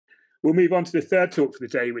We'll move on to the third talk for the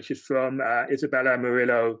day, which is from Isabel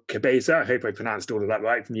Murillo. I hope I pronounced all of that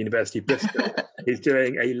right, from the University of Bristol. Who's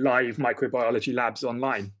doing a live microbiology labs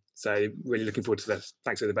online. So really looking forward to this.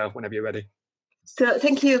 Thanks, Isabel, whenever you're ready. So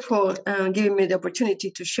thank you for giving me the opportunity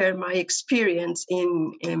to share my experience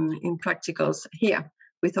in practicals here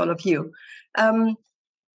with all of you. I'm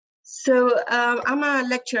a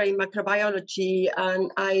lecturer in microbiology,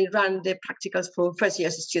 and I run the practicals for first year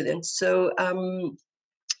students. So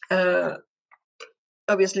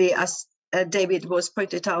obviously, as David was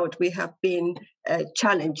pointed out, we have been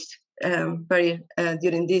challenged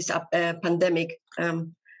during this pandemic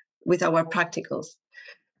with our practicals.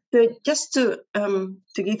 So just to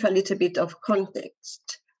give a little bit of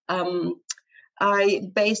context, I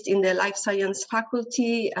based in the life science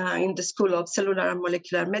faculty in the School of Cellular and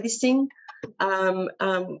Molecular Medicine.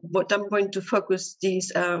 What I'm going to focus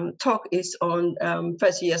this talk is on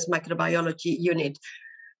first year's microbiology unit.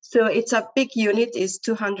 So it's a big unit, it's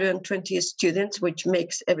 220 students, which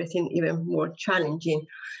makes everything even more challenging.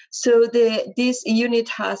 So this unit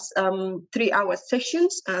has 3-hour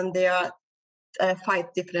sessions, and there are 5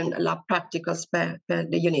 different lab practicals per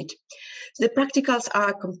the unit. So the practicals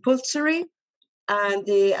are compulsory, and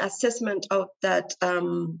the assessment of that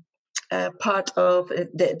part of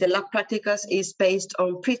the lab practicals is based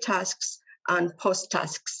on pre-tasks and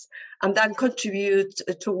post-tasks, and then contribute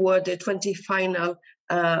toward the 20 final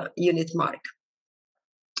unit mark.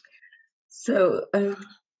 So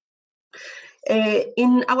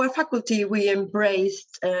in our faculty, we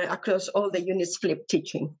embraced across all the units flipped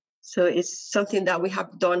teaching. So it's something that we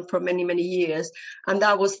have done for many, many years. And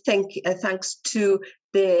that was thanks to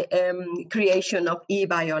the creation of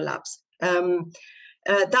eBiolabs.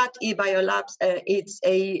 That eBiolabs, it's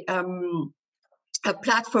a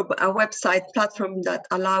platform, a website platform that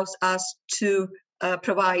allows us to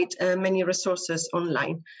provide many resources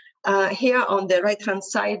online. Here on the right-hand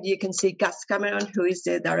side, you can see Gus Cameron, who is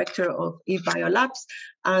the director of eBiolabs,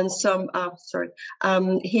 and some,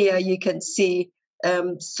 here you can see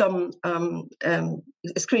some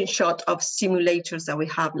screenshot of simulators that we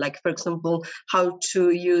have, like, for example, how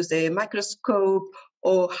to use a microscope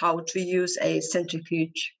or how to use a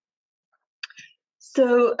centrifuge.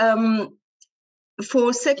 So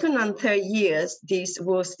for second and third years, this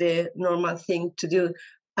was the normal thing to do.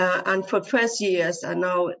 And for first years, and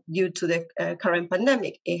now due to the current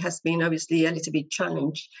pandemic, it has been obviously a little bit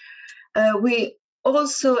challenged. We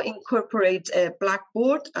also incorporate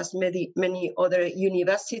Blackboard, as many other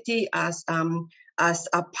universities, as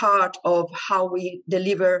a part of how we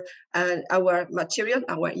deliver our material,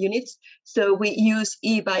 our units. So we use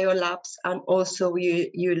eBiolabs, and also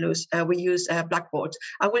we use Blackboard.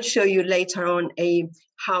 I will show you later on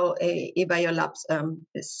how eBiolabs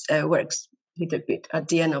works a little bit at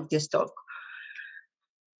the end of this talk.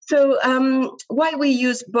 So why we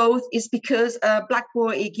use both is because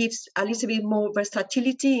Blackboard, it gives a little bit more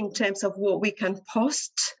versatility in terms of what we can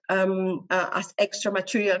post as extra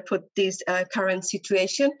material for this current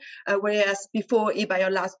situation, whereas before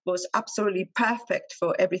eBiolabs was absolutely perfect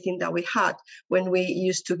for everything that we had when we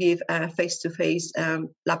used to give face-to-face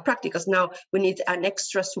lab practicals. Now we need an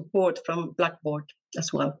extra support from Blackboard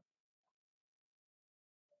as well.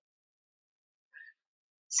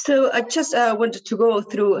 So I just wanted to go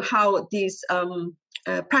through how these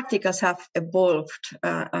practicals have evolved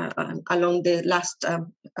along the last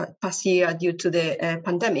past year due to the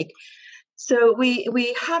pandemic. So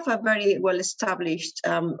we have a very well-established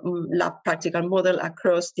lab practical model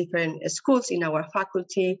across different schools in our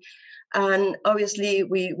faculty, and obviously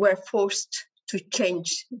we were forced to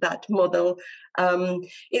change that model.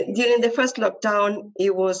 During the first lockdown,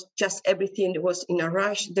 it was just everything was in a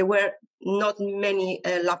rush. There were not many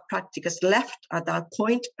lab practicals left at that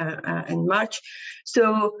point in March.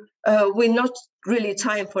 So we're not really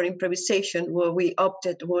time for improvisation. What we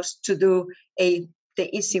opted was to do the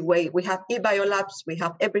easy way. We have eBiolabs, we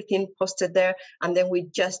have everything posted there, and then we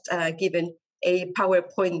just given a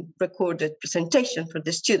PowerPoint recorded presentation for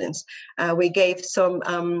the students. We gave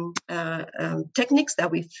some techniques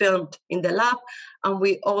that we filmed in the lab, and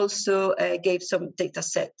we also gave some data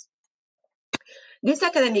sets. This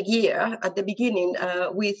academic year, at the beginning,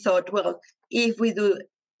 we thought, well, if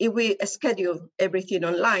we schedule everything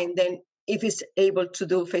online, then if it's able to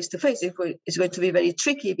do face-to-face, it's going to be very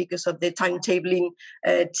tricky because of the timetabling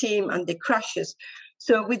team and the crashes.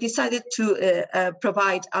 So we decided to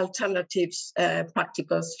provide alternatives,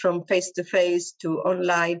 practicals from face-to-face to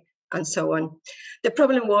online and so on. The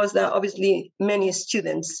problem was that obviously many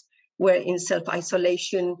students were in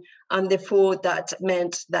self-isolation, and therefore that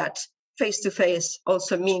meant that face-to-face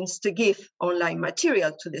also means to give online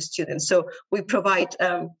material to the students. So we provide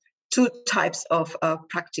two types of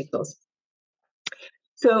practicals.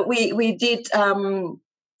 So we did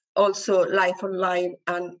also live online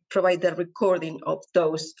and provide the recording of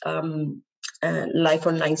those live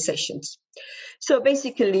online sessions. So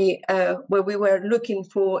basically, what we were looking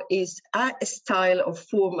for is a style of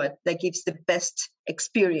format that gives the best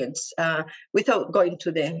experience without going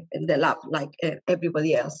to the lab like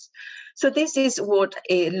everybody else. So this is what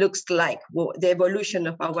it looks like, the evolution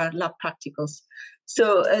of our lab practicals.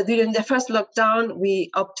 So during the first lockdown, we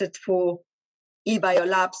opted for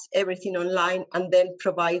eBiolabs, everything online, and then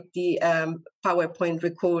provide the PowerPoint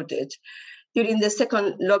recorded. During the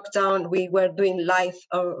second lockdown, we were doing live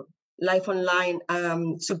online,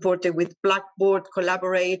 supported with Blackboard,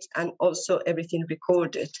 Collaborate, and also everything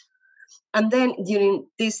recorded. And then during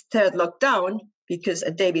this third lockdown, because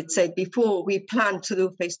David said before, we planned to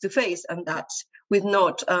do face-to-face, and that with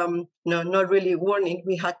not really warning,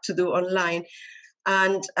 we had to do online.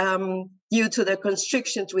 And due to the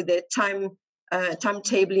constrictions with the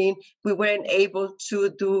timetabling, we weren't able to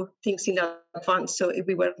do things in advance, so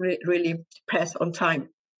we were really pressed on time.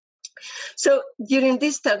 So during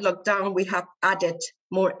this third lockdown, we have added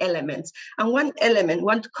more elements, and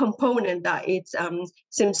one component that it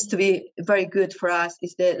seems to be very good for us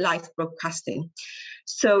is the live broadcasting.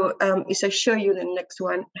 So if I show you the next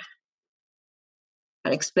one,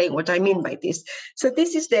 I'll explain what I mean by this. So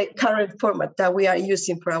this is the current format that we are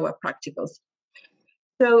using for our practicals.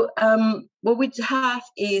 So what we have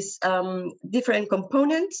is different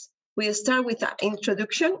components. We start with an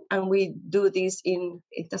introduction, and we do this in,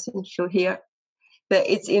 it doesn't show here, but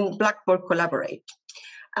it's in Blackboard Collaborate.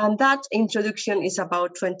 And that introduction is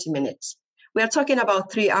about 20 minutes. We are talking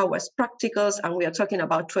about 3 hours practicals, and we are talking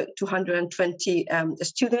about 220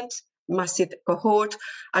 students, massive cohort.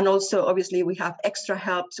 And also, obviously, we have extra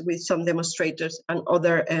helps with some demonstrators and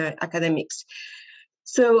other academics.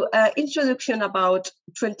 So introduction about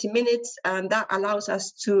 20 minutes, and that allows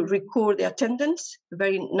us to record the attendance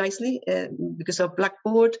very nicely because of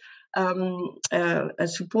Blackboard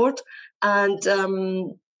support. And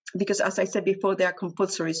because, as I said before, they are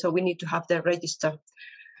compulsory, so we need to have the register.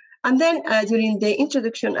 And then during the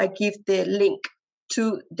introduction, I give the link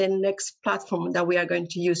to the next platform that we are going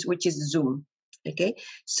to use, which is Zoom. Okay,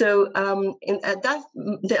 so in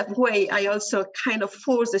that way, I also kind of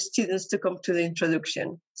force the students to come to the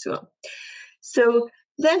introduction. So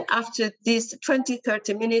then after these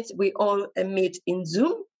 20-30 minutes, we all meet in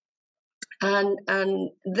Zoom, and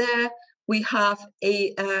there we have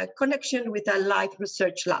a connection with a live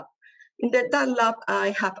research lab. In that lab, I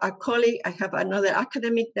have a colleague, I have another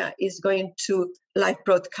academic that is going to live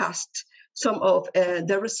broadcast some of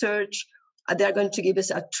the research. They're going to give us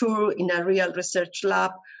a tour in a real research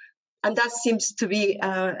lab. And that seems to be,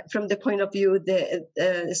 from the point of view, the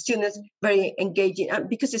students very engaging,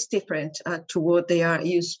 because it's different to what they are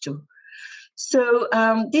used to. So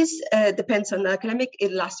this depends on the academic.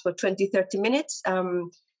 It lasts for 20-30 minutes.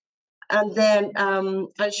 And then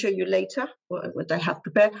I'll show you later what I have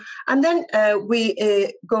prepared. And then we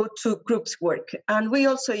go to groups work. And we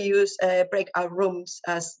also use breakout rooms,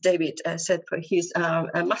 as David said, for his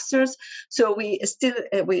master's. So we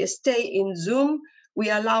stay in Zoom. We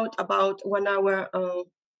allowed about 1 hour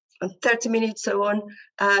and 30 minutes so on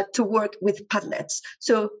to work with Padlets.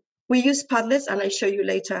 So we use Padlets, and I'll show you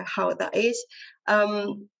later how that is.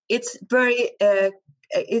 It's very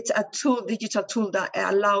it's a tool, digital tool that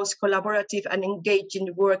allows collaborative and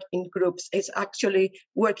engaging work in groups. It's actually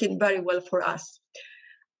working very well for us.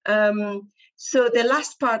 So the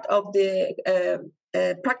last part of the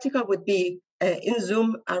practical would be in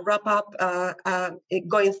Zoom, a wrap up,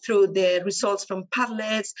 going through the results from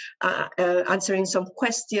Padlets, answering some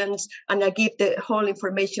questions, and I give the whole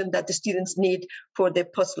information that the students need for the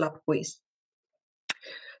post-lab quiz.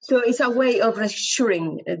 So it's a way of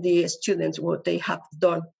reassuring the students what they have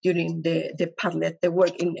done during the Padlet, the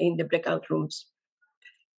work in the breakout rooms.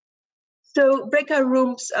 So breakout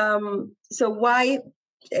rooms, so why?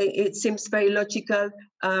 It seems very logical.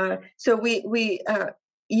 So we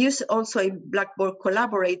use also a Blackboard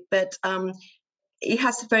Collaborate, but it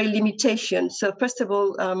has very limitations. So first of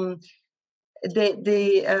all, the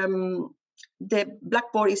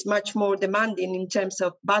Blackboard is much more demanding in terms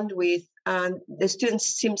of bandwidth, and the students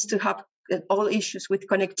seems to have all issues with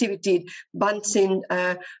connectivity, bouncing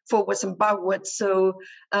forwards and backwards. So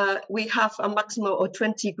we have a maximum of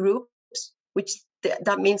 20 groups, which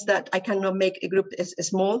that means that I cannot make a group as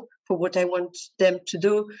small for what I want them to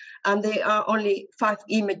do. And there are only 5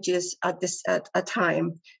 images at a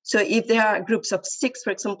time. So if there are groups of 6,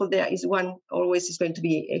 for example, there is one always is going to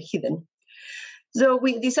be hidden. So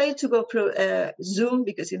we decided to go through Zoom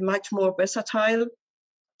because it's much more versatile.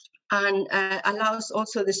 and allows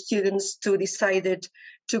also the students to decide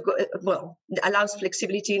to go, well, allows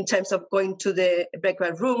flexibility in terms of going to the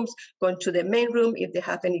breakout rooms, going to the main room if they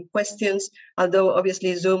have any questions, although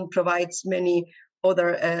obviously Zoom provides many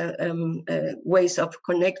other ways of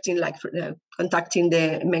connecting, like contacting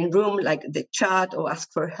the main room, like the chat or ask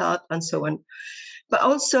for help and so on. But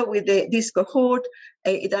also with this cohort,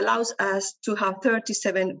 it allows us to have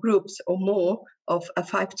 37 groups or more of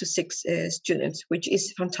 5 to 6 students, which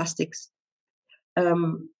is fantastic.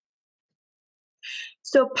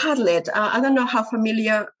 So Padlet, I don't know how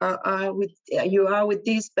familiar you are with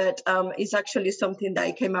this, but it's actually something that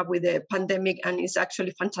I came up with the pandemic, and it's actually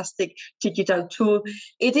a fantastic digital tool.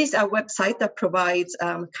 It is a website that provides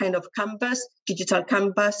kind of canvas, digital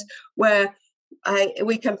canvas, where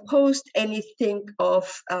we can post anything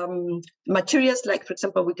of materials, like, for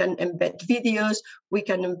example, we can embed videos, we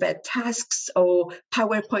can embed tasks or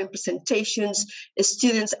PowerPoint presentations.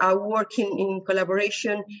 Students are working in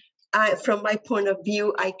collaboration. From my point of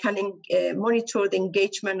view, I can monitor the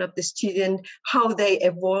engagement of the student, how they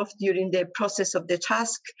evolve during the process of the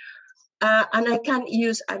task. And I can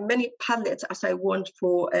use as many Padlets as I want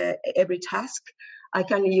for every task. I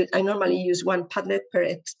normally use one Padlet per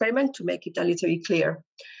experiment to make it a little bit clear.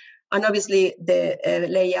 And obviously the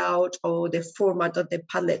layout or the format of the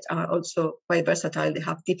Padlet are also quite versatile. They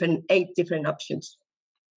have 8 different options.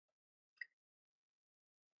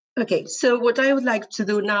 Okay, so what I would like to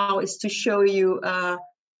do now is to show you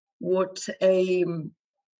what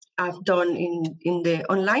I've done in the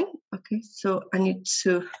online. Okay, so I need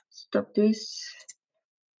to stop this.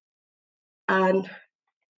 And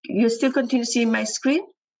you still continue seeing my screen?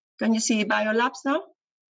 Can you see BioLabs now?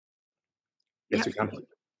 Yes, we can.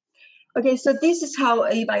 Okay, so this is how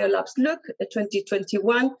BioLabs look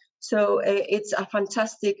 2021. So it's a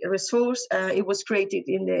fantastic resource. It was created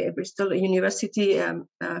in the Bristol University a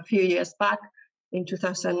few years back in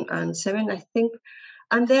 2007, I think.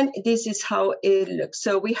 And then this is how it looks.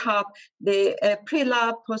 So we have the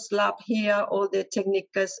pre-lab, post-lab here, all the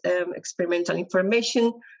techniques, experimental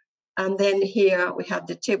information. And then here we have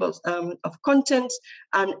the tables of contents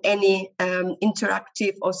and any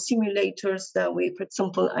interactive or simulators that we, for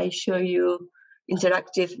example, I show you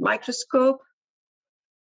interactive microscope.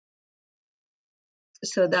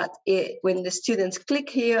 So that when the students click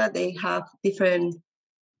here, they have different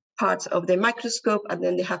parts of the microscope, and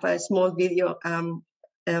then they have a small video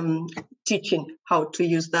teaching how to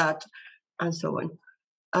use that and so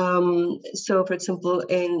on. So for example,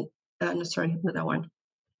 no, sorry, not that one.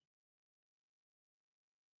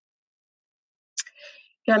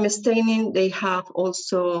 Gamma staining, they have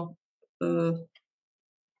also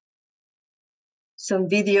some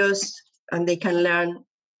videos, and they can learn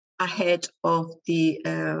ahead of the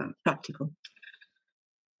practical.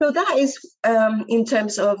 So that is in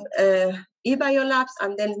terms of eBiolabs,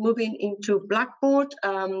 and then moving into Blackboard.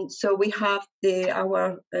 So we have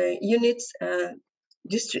our units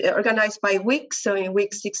organized by week. So in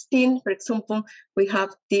week 16, for example, we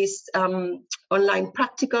have this online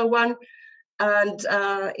practical one. And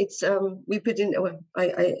we put in,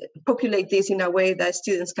 I populate this in a way that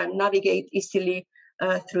students can navigate easily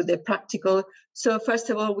through the practical. So first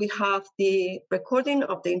of all, we have the recording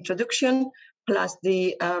of the introduction plus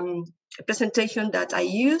the presentation that I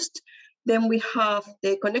used. Then we have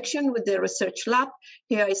the connection with the research lab.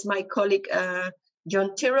 Here is my colleague,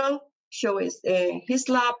 John Tyrrell, showing his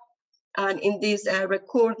lab. And in this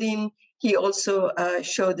recording, he also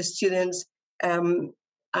showed the students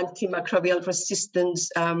antimicrobial resistance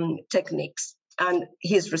techniques and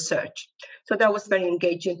his research. So that was very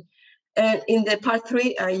engaging. And in the part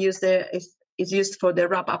 3, I use is used for the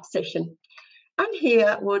wrap-up session. And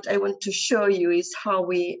here, what I want to show you is how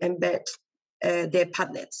we embed the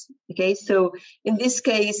Padlets. Okay, so in this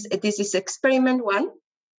case, this is experiment 1.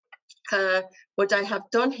 What I have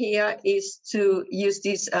done here is to use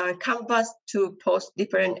this canvas to post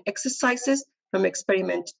different exercises from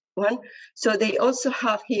experiment 1. So they also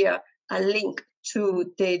have here a link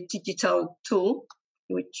to the digital tool,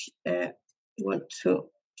 which I want to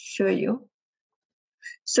show you.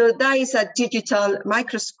 So that is a digital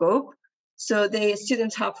microscope. So the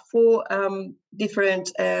students have 4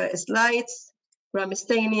 different slides, Raman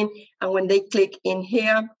staining, and when they click in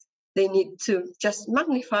here, they need to just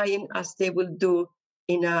magnify it as they will do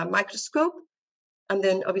in a microscope. And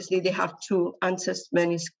then obviously they have to answer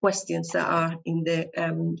many questions that are in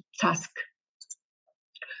the task.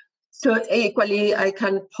 So equally, I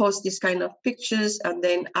can post this kind of pictures and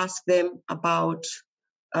then ask them about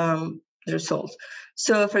the results.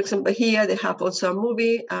 So for example, here they have also a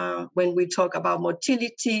movie. When we talk about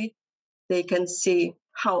motility, they can see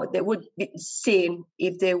how they would be seen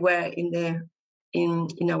if they were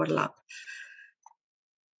in our lab.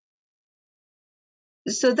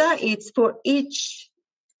 So that is for each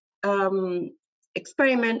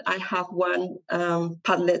experiment. I have one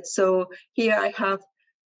Padlet. So here I have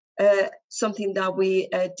something that we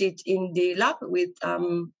did in the lab with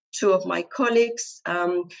two of my colleagues,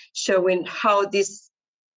 showing how this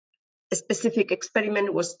specific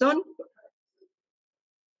experiment was done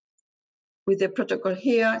with the protocol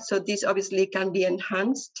here. So this obviously can be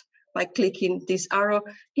enhanced by clicking this arrow.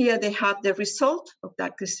 Here they have the result of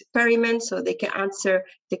that experiment, so they can answer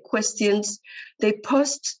the questions. They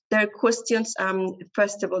post their questions.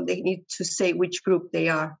 First of all, they need to say which group they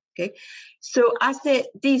are. Okay, so as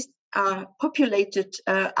these are populated,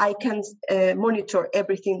 I can monitor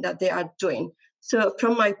everything that they are doing. So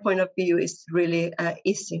from my point of view, it's really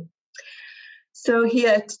easy. So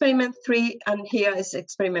here, experiment 3, and here is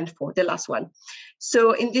experiment 4, the last one.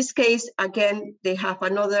 So in this case, again, they have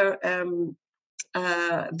another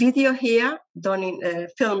video here done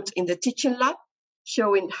filmed in the teaching lab,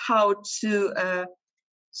 showing how to,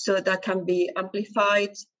 so that can be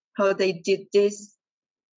amplified, how they did this.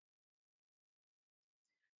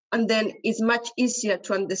 And then it's much easier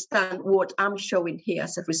to understand what I'm showing here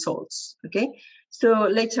as a results, okay? So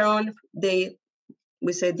later on,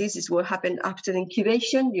 we say this is what happened after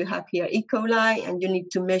incubation. You have here E. coli, and you need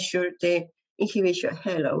to measure the incubation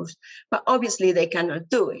halos. But obviously, they cannot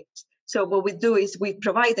do it. So what we do is we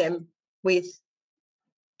provide them with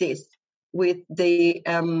this, with the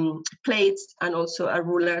plates and also a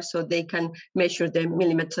ruler, so they can measure the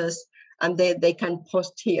millimeters, and then they can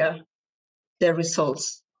post here the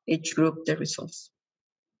results, each group the results.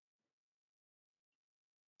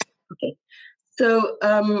 Okay, so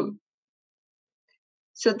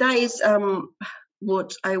so that is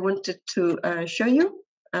what I wanted to show you.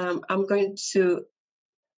 I'm going to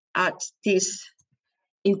add this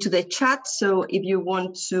into the chat. So if you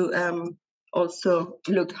want to also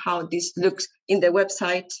look how this looks in the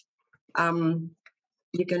website,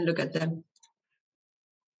 you can look at them.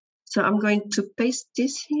 So I'm going to paste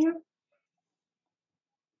this here.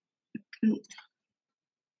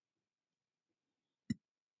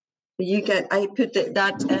 You can, I put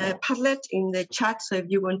that Padlet in the chat, so if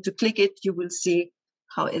you want to click it, you will see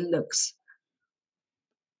how it looks.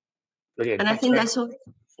 Brilliant. And I think that's all.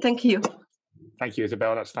 Thank you. Thank you,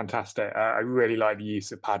 Isabel. That's fantastic. I really like the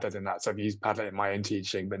use of Padlet in that. So I've used Padlet in my own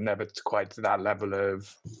teaching, but never quite to that level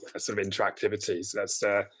of sort of interactivity. So that's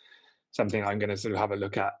something I'm going to sort of have a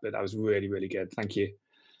look at. But that was really, really good. Thank you.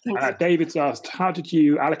 David's asked, how did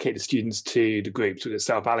you allocate the students to the groups? Was it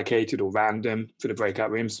self-allocated or random for the breakout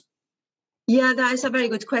rooms? Yeah, that is a very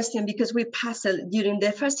good question, because we passed during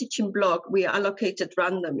the first teaching block, we allocated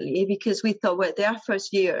randomly because we thought, well, their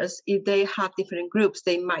first years, if they have different groups,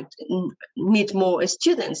 they might need more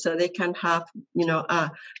students, so they can have, you know, a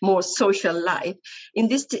more social life. In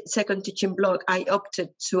this second teaching block, I opted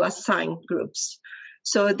to assign groups.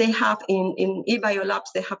 So they have in eBio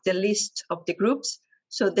Labs, they have the list of the groups,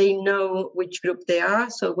 so they know which group they are.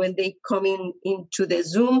 So when they come into the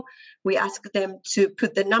Zoom, we ask them to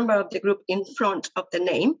put the number of the group in front of the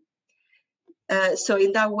name. So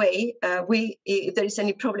in that way, if there is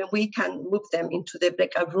any problem, we can move them into the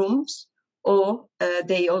breakout rooms, or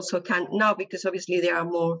they also can, now because obviously there are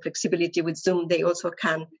more flexibility with Zoom, they also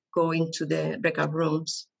can go into the breakout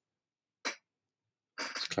rooms.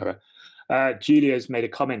 That's clever. Julia's made a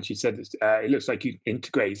comment. She said it looks like you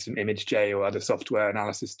integrate some ImageJ or other software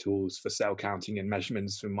analysis tools for cell counting and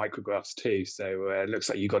measurements from micrographs too. So it looks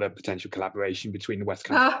like you got a potential collaboration between the West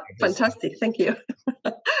Country. Fantastic, thank you.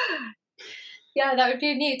 Yeah, that would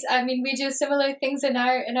be neat. I mean, we do similar things in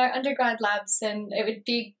our undergrad labs, and it would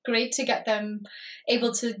be great to get them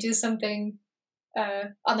able to do something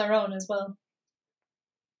on their own as well.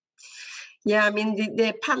 Yeah, I mean,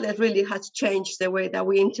 the Padlet really has changed the way that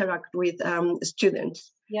we interact with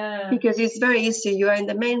students. Yeah. Because it's very easy. You are in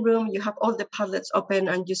the main room, you have all the Padlets open,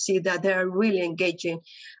 and you see that they are really engaging.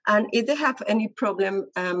 And if they have any problem,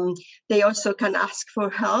 they also can ask for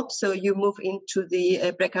help. So you move into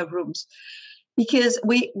the breakout rooms. Because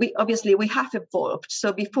we obviously have evolved.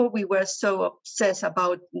 So before we were so obsessed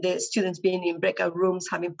about the students being in breakout rooms,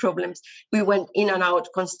 having problems, we went in and out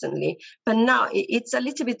constantly. But now it's a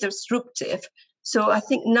little bit disruptive. So I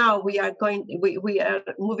think now we are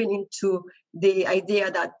moving into the idea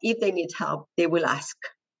that if they need help, they will ask.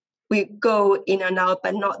 We go in and out,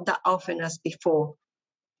 but not that often as before.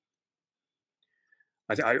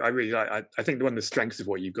 I really like. I think one of the strengths of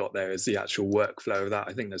what you've got there is the actual workflow of that.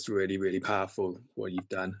 I think that's really, really powerful what you've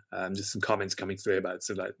done. Just some comments coming through about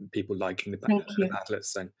sort of like people liking the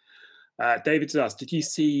Padlets thing. David's asked, did you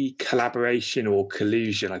see collaboration or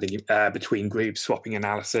collusion, I think, between groups, swapping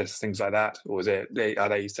analysis, things like that? Or are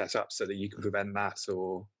they set up so that you can prevent that?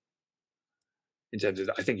 Or in terms of,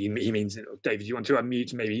 I think he means, David, you want to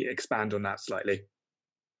unmute, maybe expand on that slightly?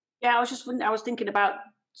 Yeah, I was thinking about,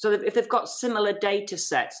 so if they've got similar data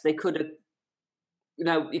sets, they could have,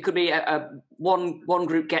 it could be one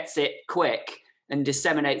group gets it quick and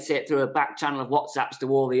disseminates it through a back channel of WhatsApps to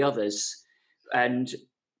all the others. And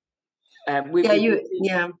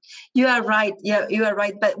you are right. Yeah, you are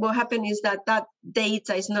right. But what happened is that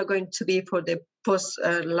data is not going to be for the post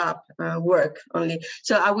lab work only.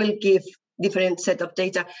 So I will give different set of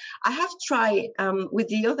data. I have tried with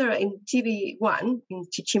the other in TV1, in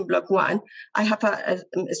teaching block 1, I have a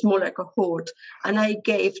smaller cohort, and I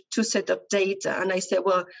gave 2 set of data, and I said,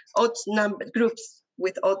 well, odd number groups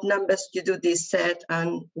with odd numbers you do this set,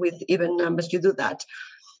 and with even numbers you do that.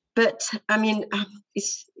 But I mean,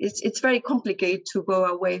 it's very complicated to go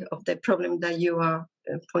away of the problem that you are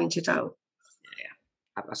pointed out.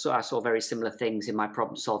 Yeah, I saw very similar things in my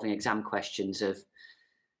problem-solving exam questions of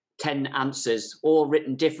 10 answers, all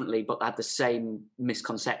written differently, but had the same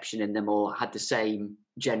misconception in them, or had the same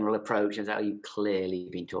general approach. And that you've clearly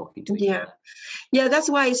been talking to each other. Yeah, that's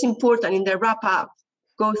why it's important in the wrap-up,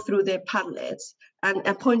 go through the Padlets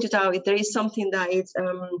and point it out if there is something that is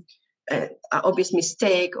an obvious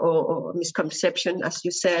mistake or misconception, as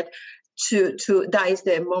you said, to that is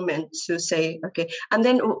the moment to say, okay. And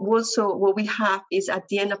then also what we have is at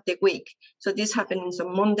the end of the week. So this happens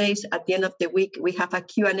on Mondays. At the end of the week, we have a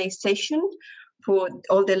Q&A session for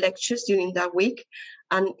all the lectures during that week.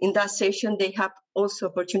 And in that session, they have also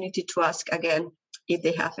opportunity to ask again if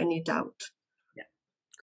they have any doubt.